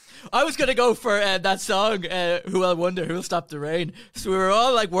 Yeah. I was gonna go for that song. Who I wonder who'll stop the rain. So we were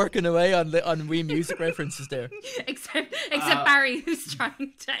all working away on wee music references there. Except Barry, who's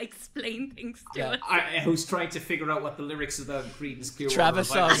trying to explain things to us. Who's trying to figure out what the lyrics of the Creedence Clearwater Travis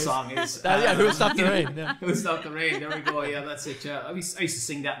song is. Who'll stop the rain? Yeah. Who'll stop the rain? There we go. Yeah, that's it. Yeah, I used to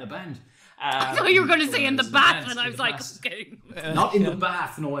sing that in the band. I thought you were going to say in the bath, and I was like, okay. Not in the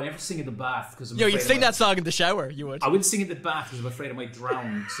bath. No, I never sing in the bath because you'd sing that song in the shower. You would. I would sing in the bath because I'm afraid I might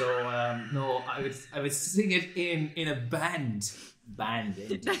drown. So no, I would sing it in a band.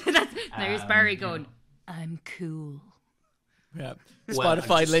 There's Barry going, I'm cool. Yeah.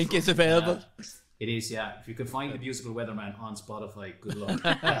 Spotify link is available. It is, yeah. If you can find the musical Weatherman on Spotify, good luck,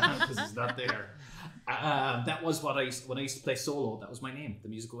 because it's not there. That was when I used to play solo. That was my name, the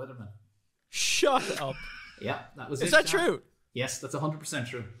musical Weatherman. Shut up. Yeah, that was. Is that true? Yes, that's 100%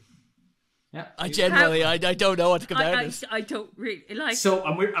 true. Yeah. I genuinely, I don't know what to compare this. I don't really like. So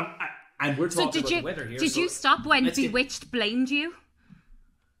we're talking about the weather here. Did you stop when Bewitched blamed you?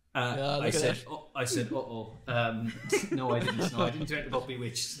 I said, uh-oh. No, I didn't. No, I didn't do anything about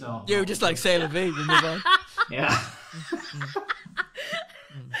Bewitched. No. You were just like Sailor V, you move on. Yeah.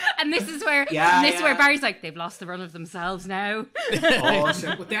 And this is where Barry's like, they've lost the run of themselves now. Oh,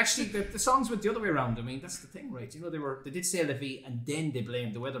 sure. But they actually, the songs went the other way around. I mean, that's the thing, right? You know, they did Sailor V and then they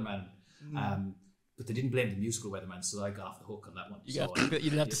blamed the Weatherman. But they didn't blame the musical weatherman, so I got off the hook on that one. You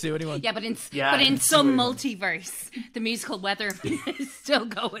didn't have to sue anyone. Yeah, but in some multiverse, the musical weather is still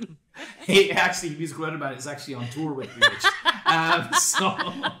going. Hey, actually, musical weatherman is actually on tour with me.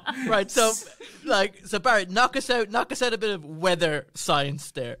 Right, so Barry, knock us out a bit of weather science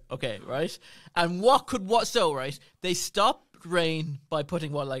there. Okay, right? And right? They stopped rain by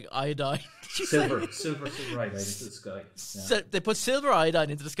putting iodine. Silver iodine into the sky. Yeah. So they put silver iodine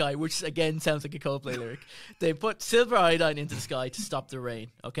into the sky, which again sounds like a Coldplay lyric. They put silver iodine into the sky to stop the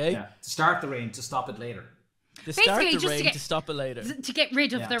rain. Okay, to start the rain, to stop it later. To start the rain, to stop it later. To get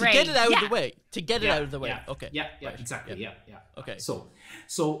rid of the rain. To get it out of the way. To get it out of the way. Yeah. Okay. Yeah, right. exactly. Yeah. Okay. So,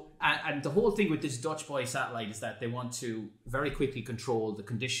 and the whole thing with this Dutch boy satellite is that they want to very quickly control the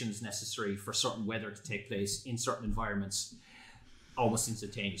conditions necessary for certain weather to take place in certain environments almost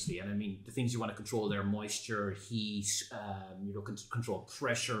instantaneously. And I mean, the things you want to control there: moisture, heat, control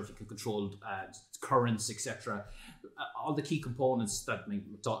pressure, if you can control currents, etc. All the key components that we're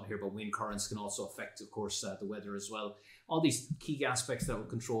talking here about wind currents can also affect, of course, the weather as well. All these key aspects that will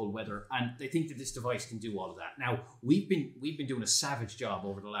control weather, and they think that this device can do all of that. Now, we've been doing a savage job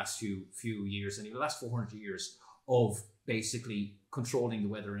over the last few years, and the last 400 years of basically controlling the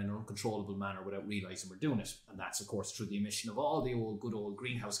weather in an uncontrollable manner without realizing we're doing it. And that's, of course, through the emission of all the good old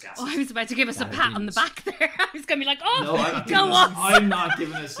greenhouse gases. Oh, I was about to give us a pat on the back there. I was going to be like, no, I'm not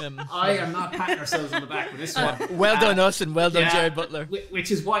giving us I am not patting ourselves on the back for this one. Well done us, and well done Jared Butler.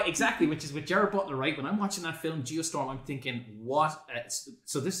 Which is with Jared Butler, right? When I'm watching that film Geostorm, I'm thinking, what?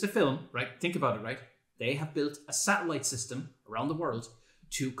 So this is a film, right? Think about it, right? They have built a satellite system around the world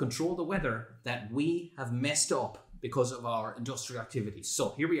to control the weather that we have messed up because of our industrial activities.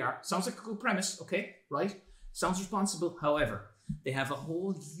 So here we are. Sounds like a good premise, okay? Right? Sounds responsible. However, they have a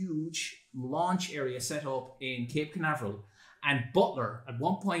whole huge launch area set up in Cape Canaveral, and Butler, at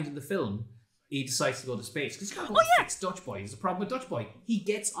one point in the film, he decides to go to space because he's got to go fix Dutch Boy. There's a problem with Dutch Boy. He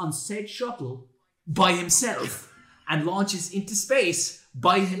gets on said shuttle by himself and launches into space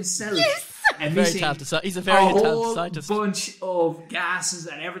by himself. Yes! And he's a very talented scientist. A bunch of gases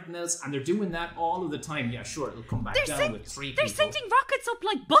and everything else, and they're doing that all of the time. Yeah, sure, it'll come back down with 3 people. They're sending rockets up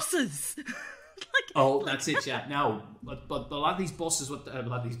like buses. That's it. Yeah. Now, but a lot of these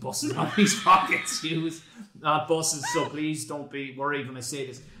rockets use not buses. So please don't be worried when I say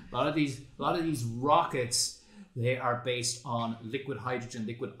this. A lot of these rockets, they are based on liquid hydrogen,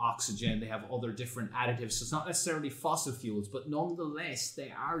 liquid oxygen. They have other different additives. So it's not necessarily fossil fuels, but nonetheless,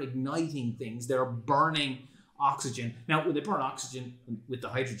 they are igniting things. They're burning oxygen. Now, when they burn oxygen with the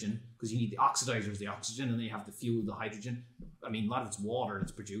hydrogen, because you need the oxidizers, the oxygen, and then you have the fuel, the hydrogen. I mean, a lot of it's water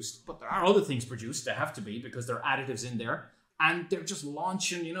that's produced, but there are other things produced. They have to be because there are additives in there. And they're just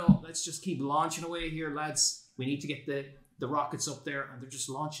launching, let's just keep launching away here, lads. We need to get the rockets up there, and they're just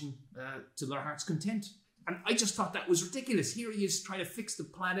launching to their heart's content. And I just thought that was ridiculous. Here he is trying to fix the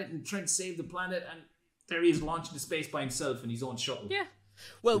planet and trying to save the planet, and there he is launching to space by himself in his own shuttle. Yeah.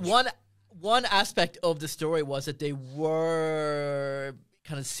 Well, one aspect of the story was that they were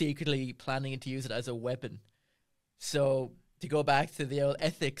kind of secretly planning to use it as a weapon. So to go back to the old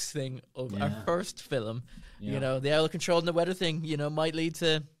ethics thing of our first film, the old controlling the weather thing, might lead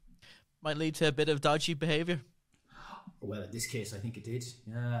to a bit of dodgy behavior. Well, in this case, I think it did.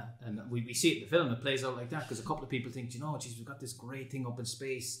 Yeah, and we see it in the film. It plays out like that because a couple of people think, we've got this great thing up in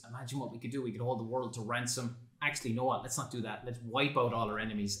space. Imagine what we could do. We could hold the world to ransom. Actually, you know what? Let's not do that. Let's wipe out all our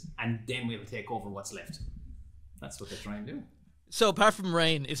enemies, and then we'll take over what's left. That's what they're trying to do. So, apart from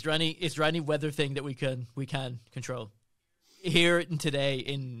rain, is there any weather thing that we can control here and today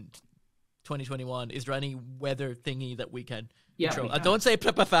in 2021? Is there any weather thingy that we can control? We can. Don't say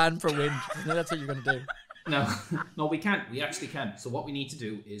flip a fan for wind. That's what you're going to do. No, we can't. We actually can. So what we need to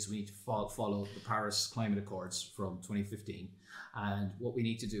do is we need to follow the Paris Climate Accords from 2015. And what we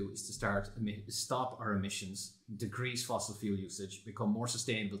need to do is to stop our emissions, decrease fossil fuel usage, become more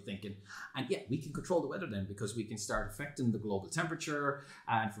sustainable thinking. And we can control the weather then, because we can start affecting the global temperature.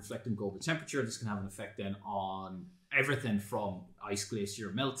 And for affecting global temperature, this can have an effect then on everything from ice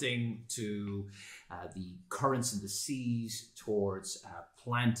glacier melting to the currents in the seas towards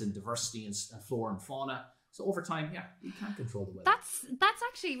plant and diversity and flora and fauna. So over time, we can control the weather. That's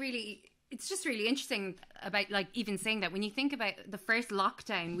actually really, it's just really interesting about even saying that when you think about the first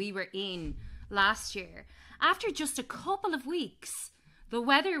lockdown we were in last year, after just a couple of weeks, the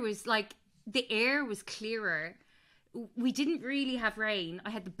weather was the air was clearer. We didn't really have rain. I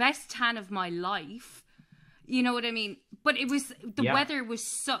had the best tan of my life. You know what I mean? But it was, the weather was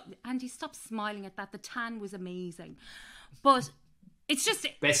so... Andy, stop smiling at that. The tan was amazing. But It's just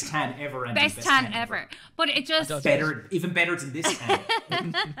best tan ever. And best tan ever. But it just even better than this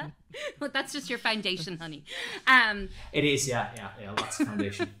tan. But that's just your foundation, honey. It is, yeah, lots of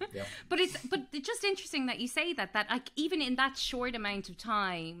foundation. Yeah. But it's just interesting that you say that like even in that short amount of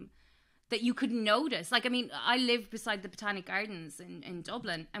time that you could notice. Like, I mean, I live beside the Botanic Gardens in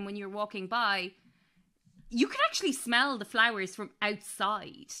Dublin, and when you're walking by, you could actually smell the flowers from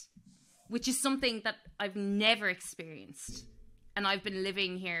outside, which is something that I've never experienced. And I've been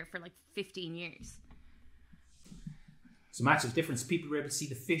living here for like 15 years. It's a massive difference. People were able to see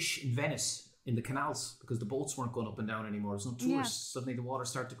the fish in Venice in the canals because the boats weren't going up and down anymore. There's no tourists. Yeah. Suddenly the water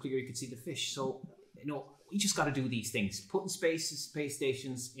started to clear. You could see the fish. So, we just got to do these things. Putting space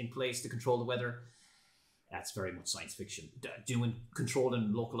stations in place to control the weather. That's very much science fiction.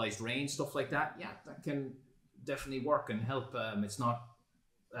 Controlling localized rain, stuff like that. Yeah, that can definitely work and help. It's not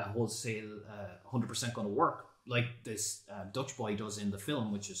wholesale 100% going to work like this Dutch boy does in the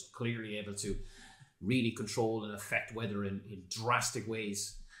film, which is clearly able to really control and affect weather in drastic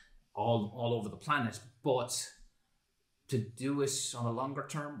ways all over the planet. But to do it on a longer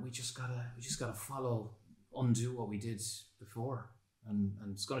term, we just gotta undo what we did before, and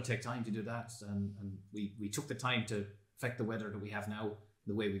it's going to take time to do that. And we took the time to affect the weather that we have now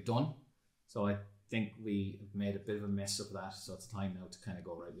the way we've done. So I think we made a bit of a mess of that. So it's time now to kind of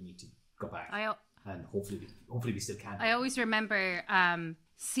go, right, we need to go back. And hopefully we still can. I always remember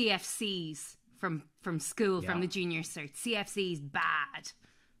CFCs from school, from the junior cert. CFCs, bad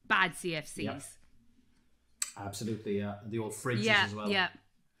CFCs. Yeah. Absolutely, yeah. The old fridges as well. Yeah.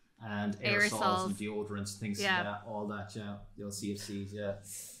 And aerosols and deodorants, things like that, all that, yeah. The old CFCs, yeah.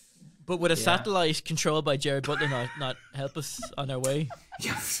 But would a satellite controlled by Jared Butler not help us on our way?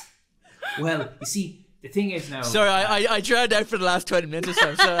 Yes. Well, you see, the thing is now... Sorry, I drowned out for the last 20 minutes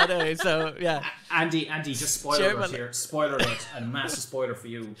or so. So anyway, so yeah. Andy, just spoiler alert here. Spoiler alert, and a massive spoiler for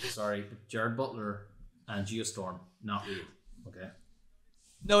you. Sorry, but Jared Butler and Geostorm, not real. Okay.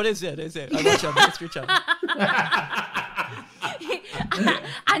 No, it is. I watch on the History Channel.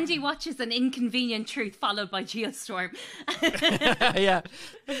 Andy watches An Inconvenient Truth followed by Geostorm. Yeah.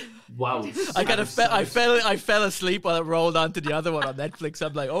 Wow. I fell asleep while it rolled onto the other one on Netflix.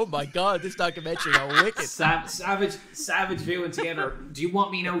 I'm like, oh my god, this documentary is wicked. Savage viewing together. Do you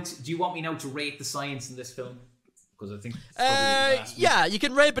want me now to rate the science in this film? Because I think you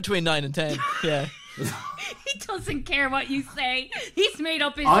can rate between 9 and 10. Yeah. He doesn't care what you say. He's made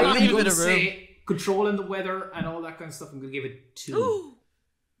up his mind. I'm going to say controlling the weather and all that kind of stuff. I'm going to give it 2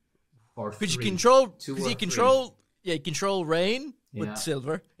 or 3. Because you control rain with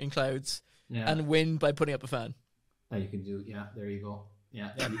silver in clouds and wind by putting up a fan. You can do, there you go.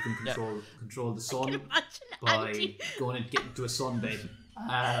 Yeah, you can control the sun by going and getting to a sunbed.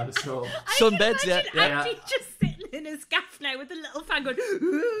 Sunbeds, Andy just sitting in his Gaffney with a little fan going,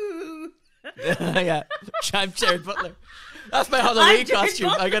 ooh. Yeah, I'm Jared Butler. That's my Halloween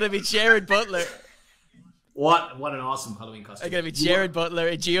costume. I'm gonna be Jared Butler. What an awesome Halloween costume! I'm gonna be Jared Butler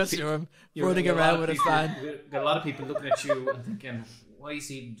in Geostorm, running around with a fan. Got a lot of people looking at you and thinking, "Why is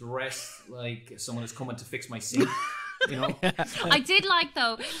he dressed like someone who's coming to fix my sink?" I did like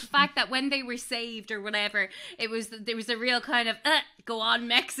though the fact that when they were saved or whatever, there was a real kind of go on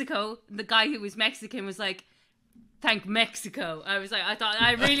Mexico. The guy who was Mexican was like, thank Mexico. I thought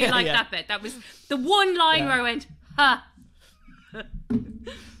I really liked that bit. That was the one line where I went, ha.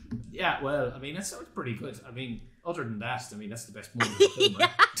 Yeah, well, I mean, that sounds pretty good. I mean, other than that, I mean, that's the best movie in the film,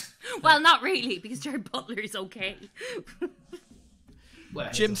 right? Well, not really, because Jared Butler is okay. Well,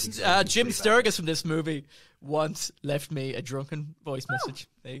 Jim Sturgis from this movie once left me a drunken voice message.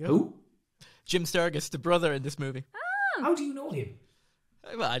 There you go. Who? Jim Sturgis, the brother in this movie. Oh. How do you know him?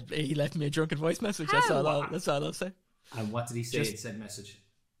 Well, he left me a drunken voice message. That's all I'll say. And what did he say in said message?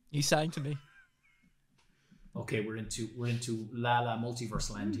 He sang to me. Okay, we're into La La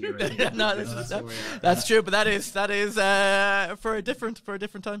multiverse land here. That's true, but that is for a different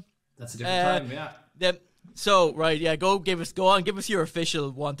time. That's a different time, yeah. So right, go on, give us your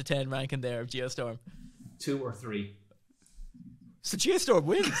official 1 to 10 ranking there of Geostorm. 2 or 3. So Geostorm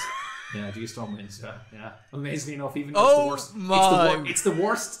wins. Yeah, Geostorm wins. Yeah. Amazingly enough, even though it's the worst. It's the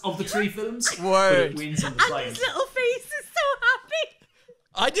worst of the 3 films. But it wins in the science. And his little face is so happy.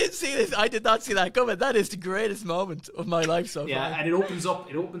 I did see this. I did not see that coming. That is the greatest moment of my life so far. Yeah, and it opens up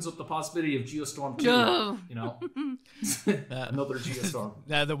the possibility of Geostorm 2. No. Another Geostorm.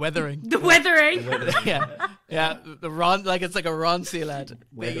 Yeah, the weathering. The weathering. Yeah. The Ron, like it's like a Ron Sea lad.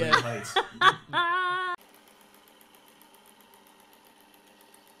 Weathering heights.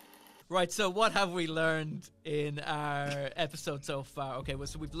 Right, so what have we learned in our episode so far? Okay, well,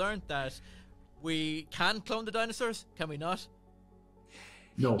 so we've learned that we can clone the dinosaurs, can we not?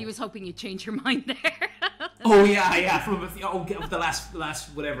 No. He was hoping you'd change your mind there. Oh yeah. From the last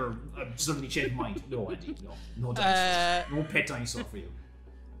whatever. Suddenly changed my mind. No, Andy. No dinosaurs. No pet dinosaur for you.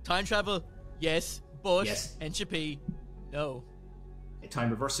 Time travel, yes, but Yes. entropy, no. Time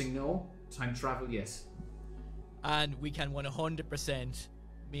reversing, no. Time travel, yes. And we can 100%,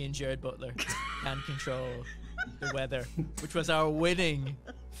 me and Jared Butler, can control the weather, which was our winning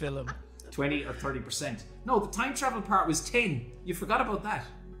film. 20 or 30%. No, the time travel part was 10. You forgot about that.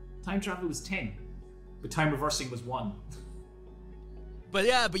 Time travel was 10. But time reversing was 1.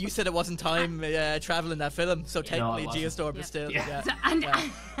 But you said it wasn't time travel in that film, so technically Geostorm is still. Yeah.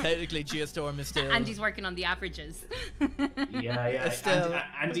 Technically Geostorm is still. Andy's working on the averages. Yeah. Still-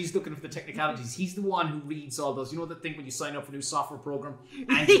 Andy's looking for the technicalities. He's the one who reads all those. You know the thing when you sign up for a new software program?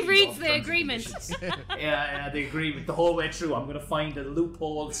 He reads the agreement. Yeah, the agreement the whole way through. I'm going to find a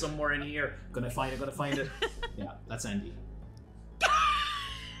loophole somewhere in here. I'm going to find it. Yeah, that's Andy.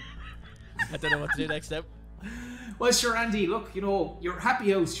 I don't know what to do next step. Well, sure, Andy, look, your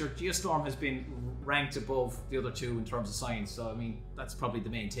happy house, your Geostorm has been ranked above the other two in terms of science. So, I mean, that's probably the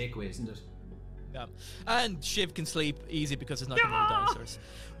main takeaway, isn't it? Yeah. And Shiv can sleep easy because there's not going to be dinosaurs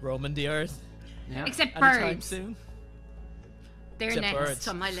roaming the earth Yeah. Except anytime birds. soon. They're Except next birds.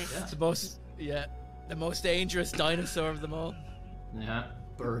 on my list. It's the most dangerous dinosaur of them all. Yeah,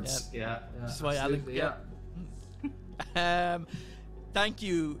 birds. Yeah. That's why Alan. Yeah. Thank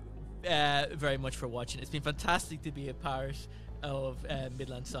you very much for watching. It's been fantastic to be a part of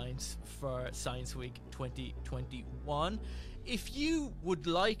Midlands Science for Science Week 2021. If you would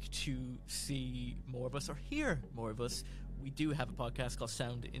like to see more of us or hear more of us, we do have a podcast called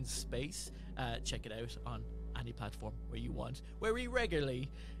Sound in Space. Check it out on any platform where you want, where we regularly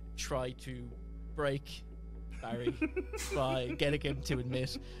try to break Barry by getting him to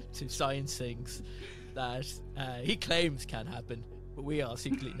admit to science things that he claims can happen, but we all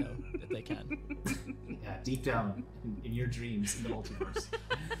secretly know that they can. Yeah, deep down in your dreams in the multiverse.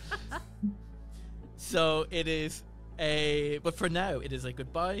 So it is but for now, it is a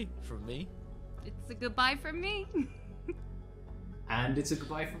goodbye from me. It's a goodbye from me. And it's a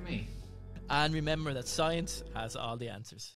goodbye from me. And remember that science has all the answers.